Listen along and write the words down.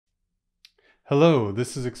Hello,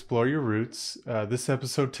 this is Explore Your Roots. This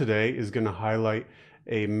episode today is going to highlight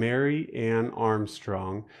a Mary Anne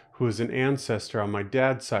Armstrong, who is an ancestor on my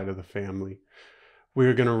dad's side of the family. We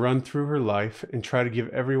are going to run through her life and try to give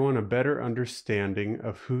everyone a better understanding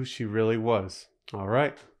of who she really was. All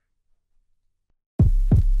right.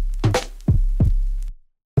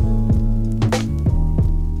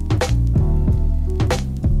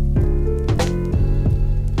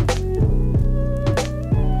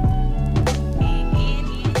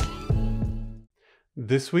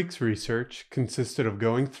 This week's research consisted of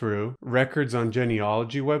going through records on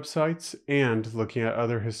genealogy websites and looking at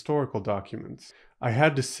other historical documents. I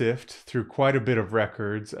had to sift through quite a bit of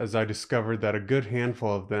records as I discovered that a good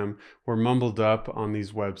handful of them were mumbled up on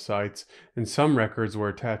these websites and some records were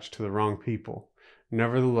attached to the wrong people.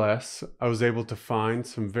 Nevertheless, I was able to find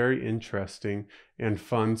some very interesting and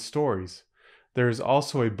fun stories. There is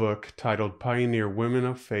also a book titled Pioneer Women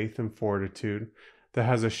of Faith and Fortitude that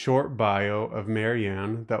has a short bio of Mary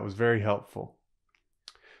Anne that was very helpful.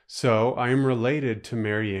 So I am related to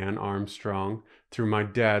Mary Anne Armstrong through my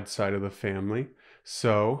dad's side of the family.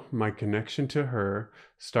 So my connection to her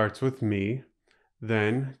starts with me,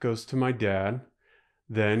 then goes to my dad,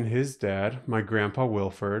 then his dad, my grandpa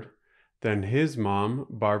Wilford, then his mom,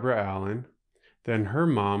 Barbara Allen, then her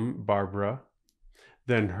mom, Barbara,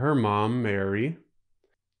 then her mom, Mary,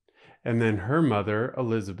 and then her mother,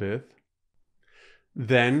 Elizabeth,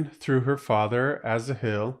 then through her father,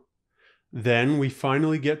 Asahel. Then we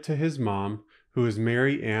finally get to his mom, who is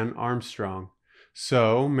Mary Anne Armstrong.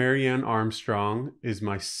 So Mary Anne Armstrong is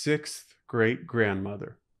my sixth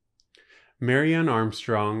great-grandmother. Mary Anne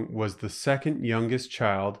Armstrong was the second youngest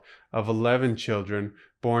child of 11 children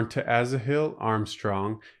born to Asahel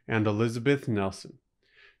Armstrong and Elizabeth Nelson.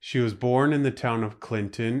 She was born in the town of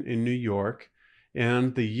Clinton in New York,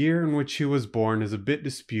 and the year in which she was born is a bit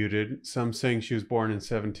disputed, some saying she was born in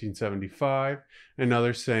 1775 and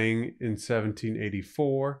others saying in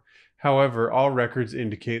 1784. However, all records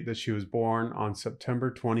indicate that she was born on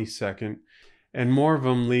September 22nd, and more of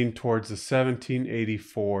them lean towards the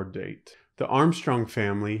 1784 date. The Armstrong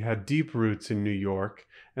family had deep roots in New York,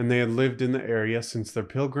 and they had lived in the area since their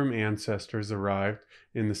Pilgrim ancestors arrived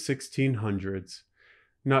in the 1600s.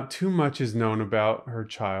 Not too much is known about her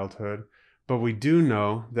childhood, but we do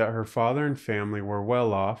know that her father and family were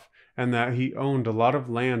well off and that he owned a lot of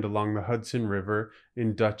land along the Hudson River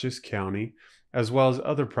in Dutchess County, as well as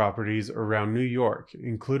other properties around New York,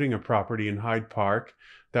 including a property in Hyde Park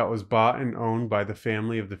that was bought and owned by the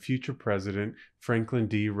family of the future president, Franklin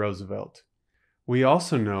D. Roosevelt. We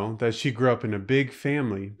also know that she grew up in a big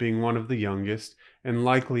family, being one of the youngest, and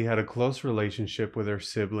likely had a close relationship with her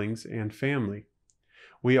siblings and family.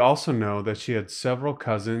 We also know that she had several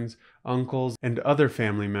cousins, uncles, and other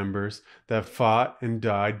family members that fought and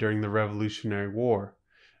died during the Revolutionary War.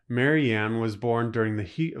 Mary Anne was born during the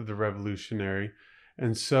heat of the Revolutionary,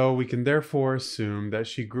 and so we can therefore assume that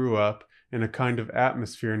she grew up in a kind of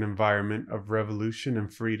atmosphere and environment of revolution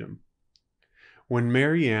and freedom. When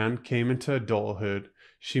Mary Anne came into adulthood,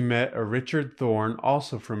 she met a Richard Thorne,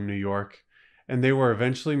 also from New York, and they were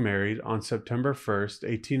eventually married on September 1st,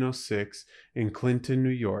 1806, in Clinton, New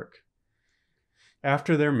York.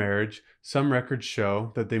 After their marriage, some records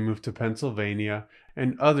show that they moved to Pennsylvania,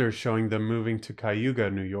 and others showing them moving to Cayuga,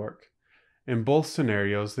 New York. In both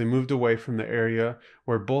scenarios, they moved away from the area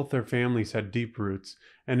where both their families had deep roots,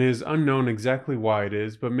 and it is unknown exactly why it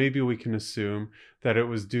is, but maybe we can assume that it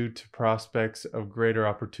was due to prospects of greater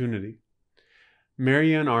opportunity.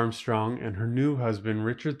 Mary Anne Armstrong and her new husband,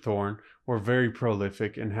 Richard Thorne, were very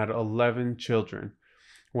prolific and had 11 children,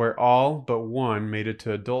 where all but one made it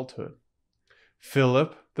to adulthood.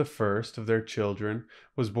 Philip, the first of their children,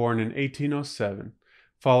 was born in 1807,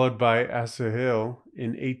 followed by Asahel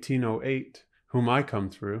in 1808, whom I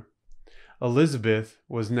come through. Elizabeth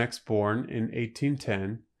was next born in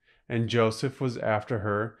 1810, and Joseph was after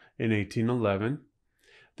her in 1811.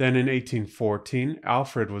 Then in 1814,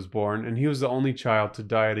 Alfred was born, and he was the only child to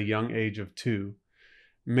die at a young age of 2.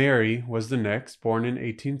 Mary was the next, born in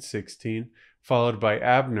 1816, followed by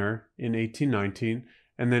Abner in 1819,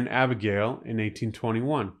 and then Abigail in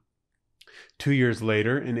 1821. 2 years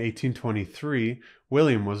later, in 1823,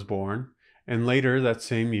 William was born, and later that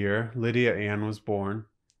same year, Lydia Ann was born.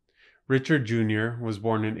 Richard Jr. was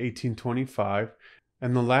born in 1825,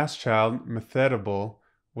 and the last child, Methodible,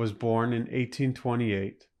 was born in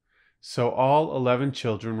 1828. So all 11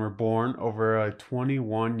 children were born over a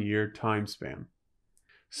 21-year time span.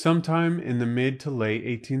 Sometime in the mid to late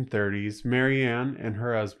 1830s, Mary Anne and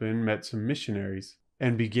her husband met some missionaries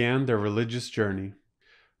and began their religious journey.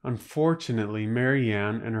 Unfortunately, Mary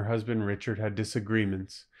Anne and her husband Richard had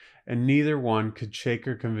disagreements, and neither one could shake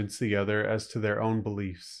or convince the other as to their own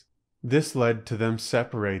beliefs. This led to them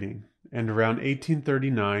separating, and around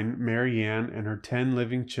 1839, Mary Anne and her 10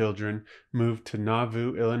 living children moved to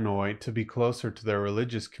Nauvoo, Illinois to be closer to their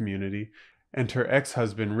religious community, and her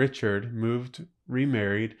ex-husband Richard moved,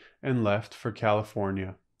 remarried, and left for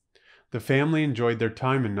California. The family enjoyed their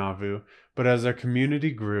time in Nauvoo, but as their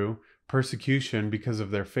community grew, persecution because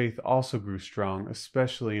of their faith also grew strong,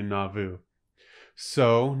 especially in Nauvoo.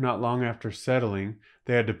 So, not long after settling,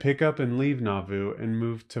 they had to pick up and leave Nauvoo and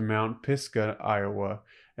move to Mount Pisgah, Iowa,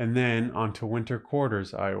 and then on to Winter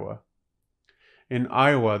Quarters, Iowa. In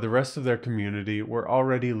Iowa, the rest of their community were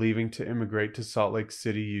already leaving to immigrate to Salt Lake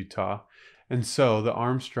City, Utah, and so the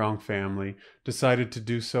Armstrong family decided to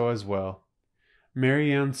do so as well.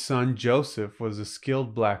 Mary Ann's son Joseph was a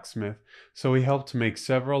skilled blacksmith, so he helped make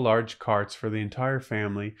several large carts for the entire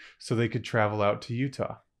family so they could travel out to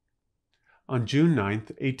Utah. On June 9,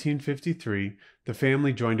 1853, the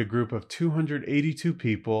family joined a group of 282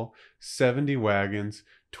 people, 70 wagons,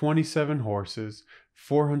 27 horses,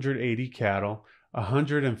 480 cattle,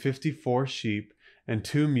 154 sheep, and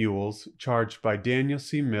 2 mules, charged by Daniel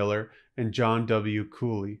C. Miller and John W.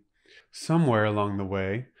 Cooley. Somewhere along the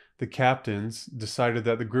way, the captains decided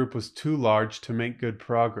that the group was too large to make good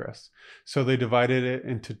progress, so they divided it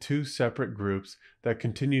into 2 separate groups that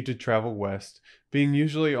continued to travel west, being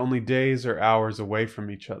usually only days or hours away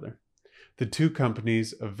from each other. The 2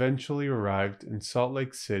 companies eventually arrived in Salt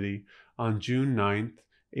Lake City on June 9,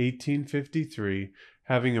 1853,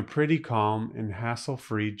 having a pretty calm and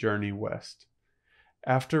hassle-free journey west.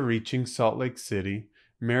 After reaching Salt Lake City,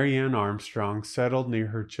 Mary Anne Armstrong settled near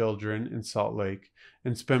her children in Salt Lake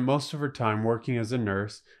and spent most of her time working as a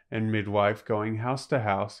nurse and midwife, going house to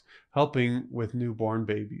house, helping with newborn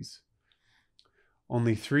babies.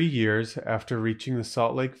 Only 3 years after reaching the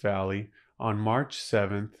Salt Lake Valley, on March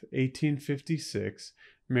 7, 1856,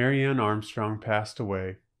 Mary Anne Armstrong passed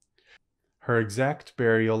away. Her exact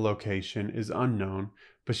burial location is unknown,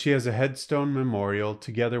 but she has a headstone memorial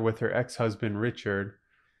together with her ex-husband Richard.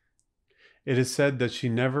 It is said that she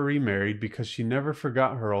never remarried because she never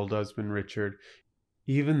forgot her old husband Richard,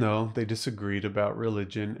 even though they disagreed about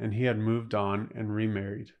religion and he had moved on and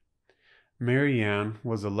remarried. Mary Anne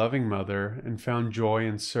was a loving mother and found joy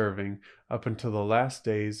in serving up until the last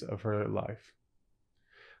days of her life.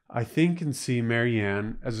 I think and see Mary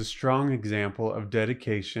Anne as a strong example of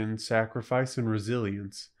dedication, sacrifice, and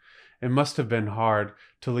resilience. It must have been hard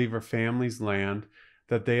to leave her family's land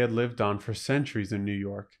that they had lived on for centuries in New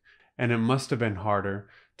York, and it must have been harder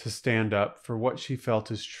to stand up for what she felt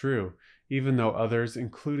is true, even though others,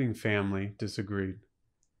 including family, disagreed.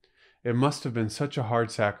 It must have been such a hard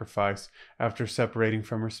sacrifice after separating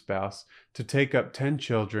from her spouse to take up 10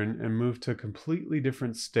 children and move to a completely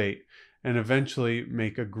different state and eventually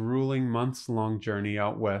make a grueling months-long journey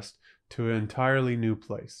out west to an entirely new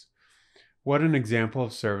place. What an example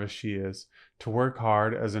of service she is, to work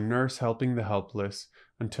hard as a nurse helping the helpless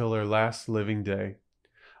until her last living day.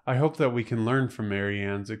 I hope that we can learn from Mary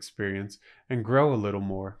Anne's experience and grow a little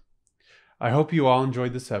more. I hope you all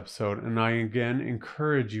enjoyed this episode, and I again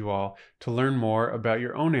encourage you all to learn more about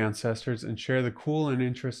your own ancestors and share the cool and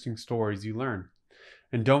interesting stories you learn.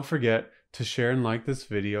 And don't forget to share and like this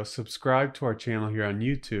video, subscribe to our channel here on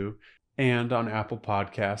YouTube and on Apple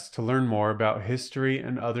Podcasts to learn more about history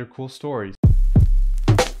and other cool stories.